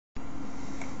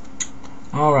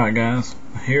Alright guys,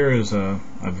 here is a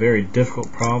very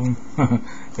difficult problem.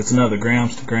 It's another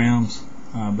grams to grams,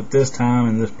 but this time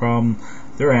in this problem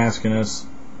they're asking us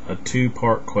a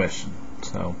two-part question.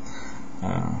 So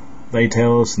they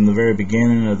tell us in the very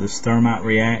beginning of this thermite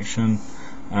reaction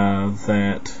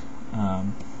that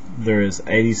there is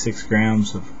 86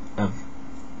 grams of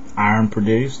iron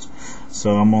produced,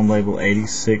 so I'm going to label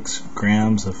 86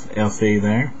 grams of Fe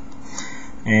there.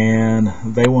 And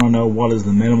they want to know what is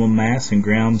the minimum mass in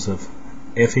grams of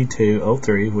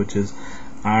Fe2O3, which is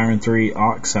iron 3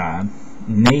 oxide,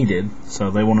 needed. So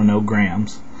they want to know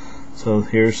grams. So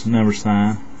here's the number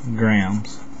sign,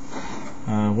 grams.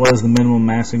 What is the minimum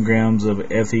mass in grams of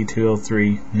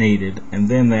Fe2O3 needed? And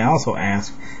then they also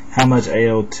ask how much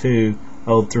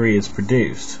Al2O3 is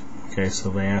produced. Okay, so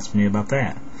they asked me about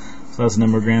that. So that's the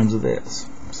number of grams of this.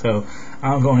 So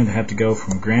I'm going to have to go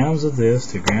from grams of this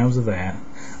to grams of that,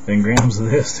 then grams of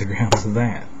this to grams of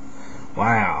that.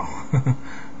 Wow,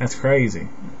 that's crazy.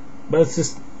 But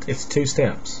it's two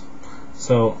steps.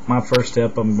 So my first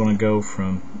step, I'm going to go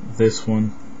from this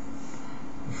one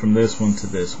to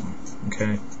this one.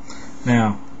 Okay.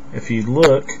 Now, if you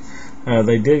look,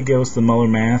 they did give us the molar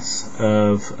mass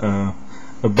of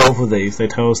both of these. They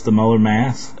told us the molar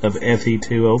mass of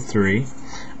Fe2O3.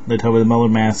 They told me the molar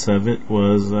mass of it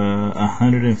was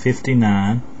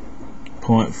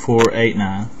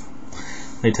 159.489.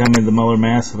 They tell me the molar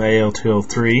mass of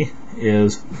Al2O3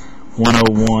 is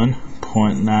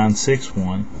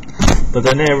 101.961. But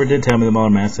they never did tell me the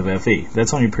molar mass of Fe.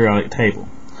 That's on your periodic table.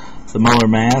 The molar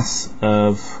mass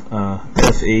of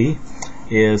Fe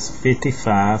is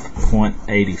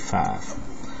 55.85.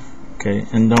 Okay,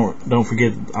 and don't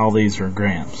forget all these are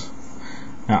grams.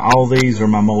 Now all these are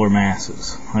my molar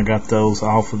masses. I got those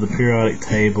off of the periodic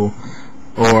table,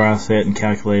 or I sat and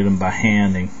calculated them by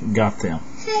hand and got them.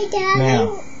 Hey Daddy,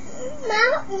 now,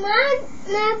 my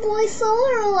boy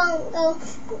Fuller won't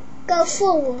go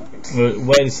forward.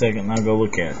 Wait a second, I'll go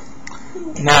look at it.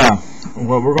 Now,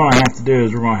 what we're going to have to do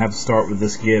is we're going to have to start with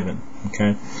this given.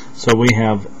 Okay, so we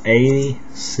have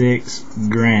 86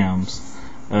 grams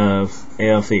of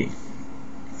Fe.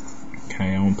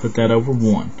 Okay, I'm going to put that over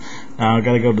 1. Now I've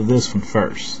got to go to this one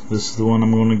first. This is the one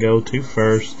I'm going to go to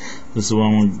first. This is the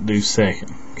one I'm going to do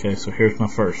second. Okay, so here's my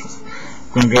first one.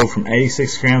 I'm going to go from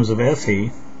 86 grams of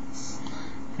Fe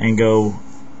and go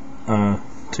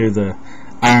to the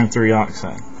iron 3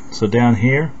 oxide. So down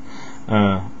here,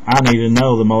 I need to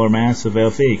know the molar mass of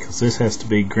Fe, because this has to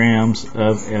be grams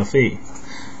of Fe.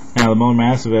 Now the molar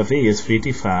mass of Fe is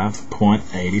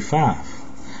 55.85,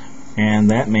 and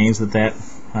that means that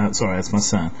sorry, that's my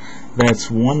son. That's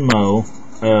 1 mole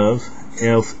of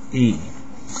Fe.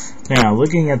 Now,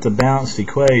 looking at the balanced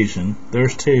equation,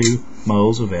 there's 2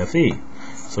 moles of Fe.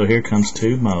 So here comes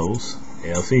 2 moles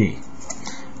Fe.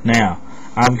 Now,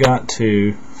 I've got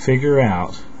to figure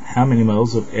out how many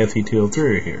moles of Fe2O3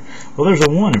 are here. Well, there's a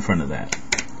 1 in front of that.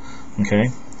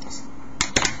 Okay?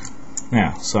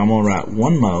 Now, so I'm going to write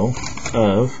 1 mole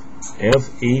of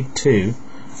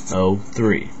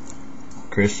Fe2O3.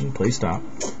 Christian, please stop.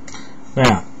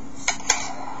 Now,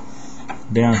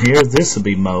 down here, this will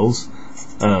be moles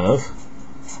of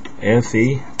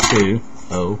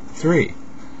Fe2O3.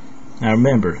 Now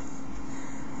remember,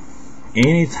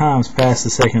 any times past the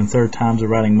second and third times of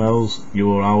writing moles, you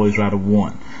will always write a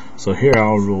 1. So here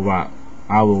I will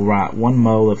write 1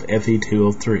 mole of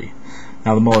Fe2O3.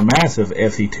 Now the molar mass of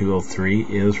Fe2O3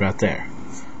 is right there,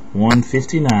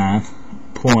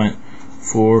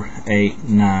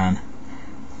 159.489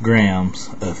 grams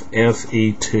of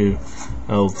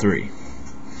Fe2O3.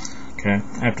 Okay,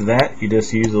 after that you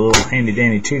just use a little handy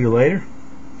dandy cheatulator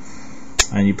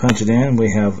and you punch it in. We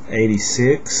have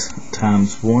 86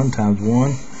 times 1 times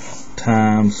 1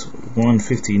 times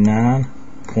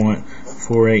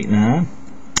 159.489,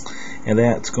 and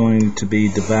that's going to be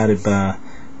divided by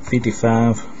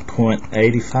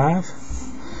 55.85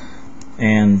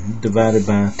 and divided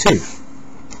by 2.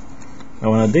 Now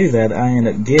when I do that, I end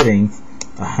up getting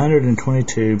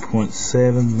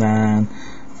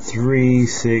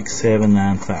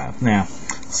 122.79369795. Now,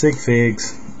 sig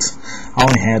figs, I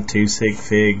only had 2 sig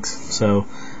figs, so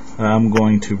I'm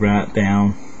going to write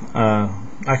down, I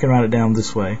can write it down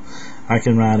this way. I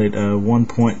can write it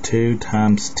 1.2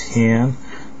 times 10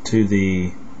 to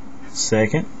the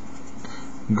second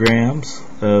grams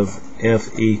of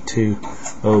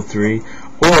Fe2O3,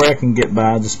 or I can get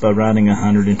by just by writing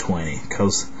 120,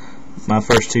 because my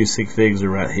first 2 sig figs are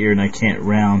right here and I can't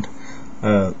round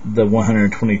the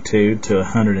 122 to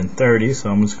 130,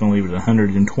 so I'm just going to leave it at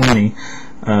 120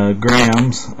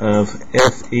 grams of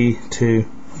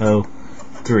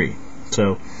Fe2O3.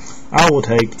 So I will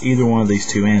take either one of these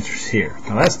two answers here.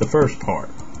 Now that's the first part.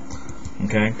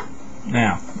 Okay.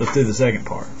 Now let's do the second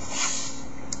part.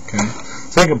 Okay.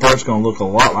 Second part's going to look a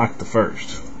lot like the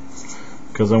first,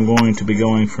 because I'm going to be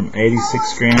going from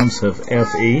 86 grams of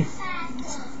Fe.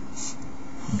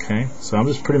 Okay, so I'm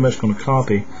just pretty much going to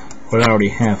copy what I already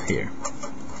have here.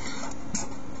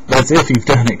 That's if you've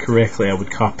done it correctly. I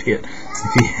would copy it.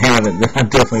 If you haven't, then I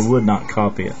definitely would not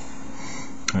copy it.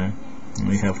 Okay, and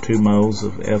we have 2 moles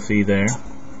of Fe there.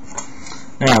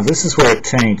 Now this is where it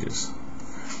changes.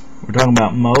 We're talking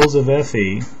about moles of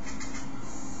Fe,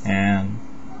 and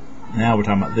now we're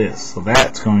talking about this. So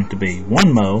that's going to be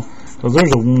 1 mole, because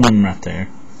there's a 1 right there,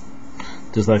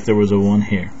 just like there was a 1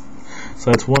 here.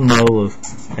 So that's 1 mole of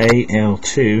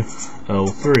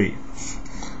Al2O3.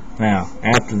 Now,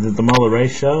 after the molar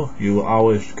ratio, you will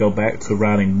always go back to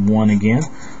writing 1 again.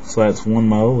 So that's 1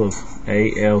 mole of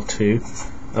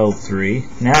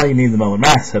Al2O3. Now you need the molar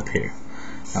mass up here.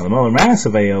 Now the molar mass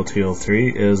of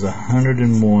Al2O3 is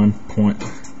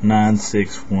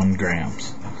 101.961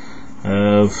 grams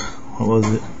of, what was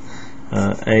it?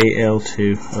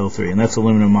 Al2O3, and that's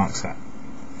aluminum oxide.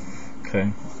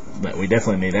 Okay. But we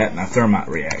definitely need that in our thermite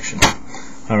reaction.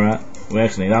 Alright, we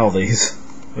actually need all these.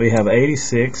 We have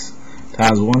 86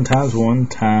 times 1 times 1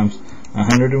 times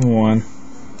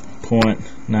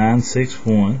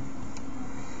 101.961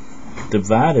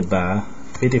 divided by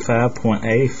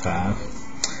 55.85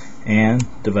 and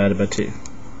divided by 2.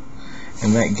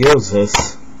 And that gives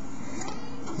us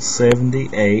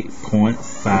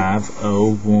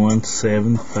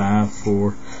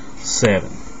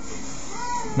 78.5017547.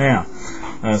 Now,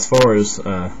 as far as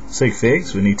sig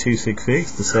figs, we need 2 sig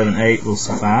figs. The 7, 8 will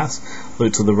suffice.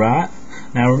 Look to the right.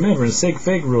 Now remember, in sig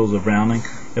fig rules of rounding,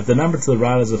 if the number to the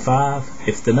right is a 5,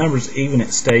 if the number's even,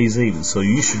 it stays even. So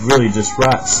you should really just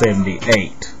write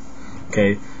 78.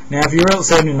 Okay. Now if you wrote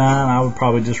 79, I would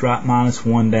probably just write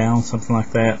 -1 down, something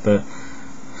like that. But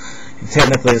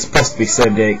technically it's supposed to be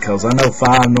 78, because I know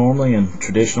 5 normally in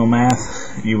traditional math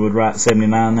you would write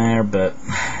 79 there, but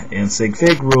in sig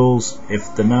fig rules,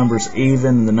 if the number's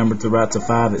even, the number to the right's a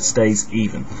 5, it stays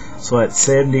even. So that's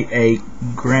 78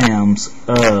 grams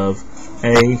of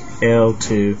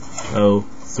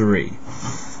Al2O3.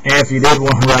 And if you did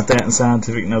want to write that in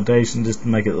scientific notation, just to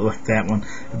make it look like that one,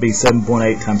 it'd be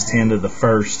 7.8 times 10 to the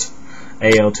first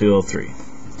Al2O3.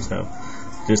 So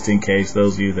just in case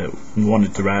those of you that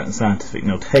wanted to write in scientific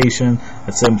notation,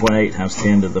 that's 7.8 times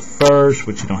 10 to the first,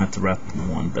 which you don't have to write the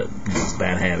 1, but it's a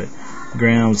bad habit,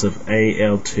 grams of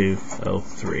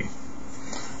Al2O3.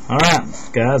 Alright,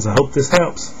 guys, I hope this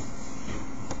helps.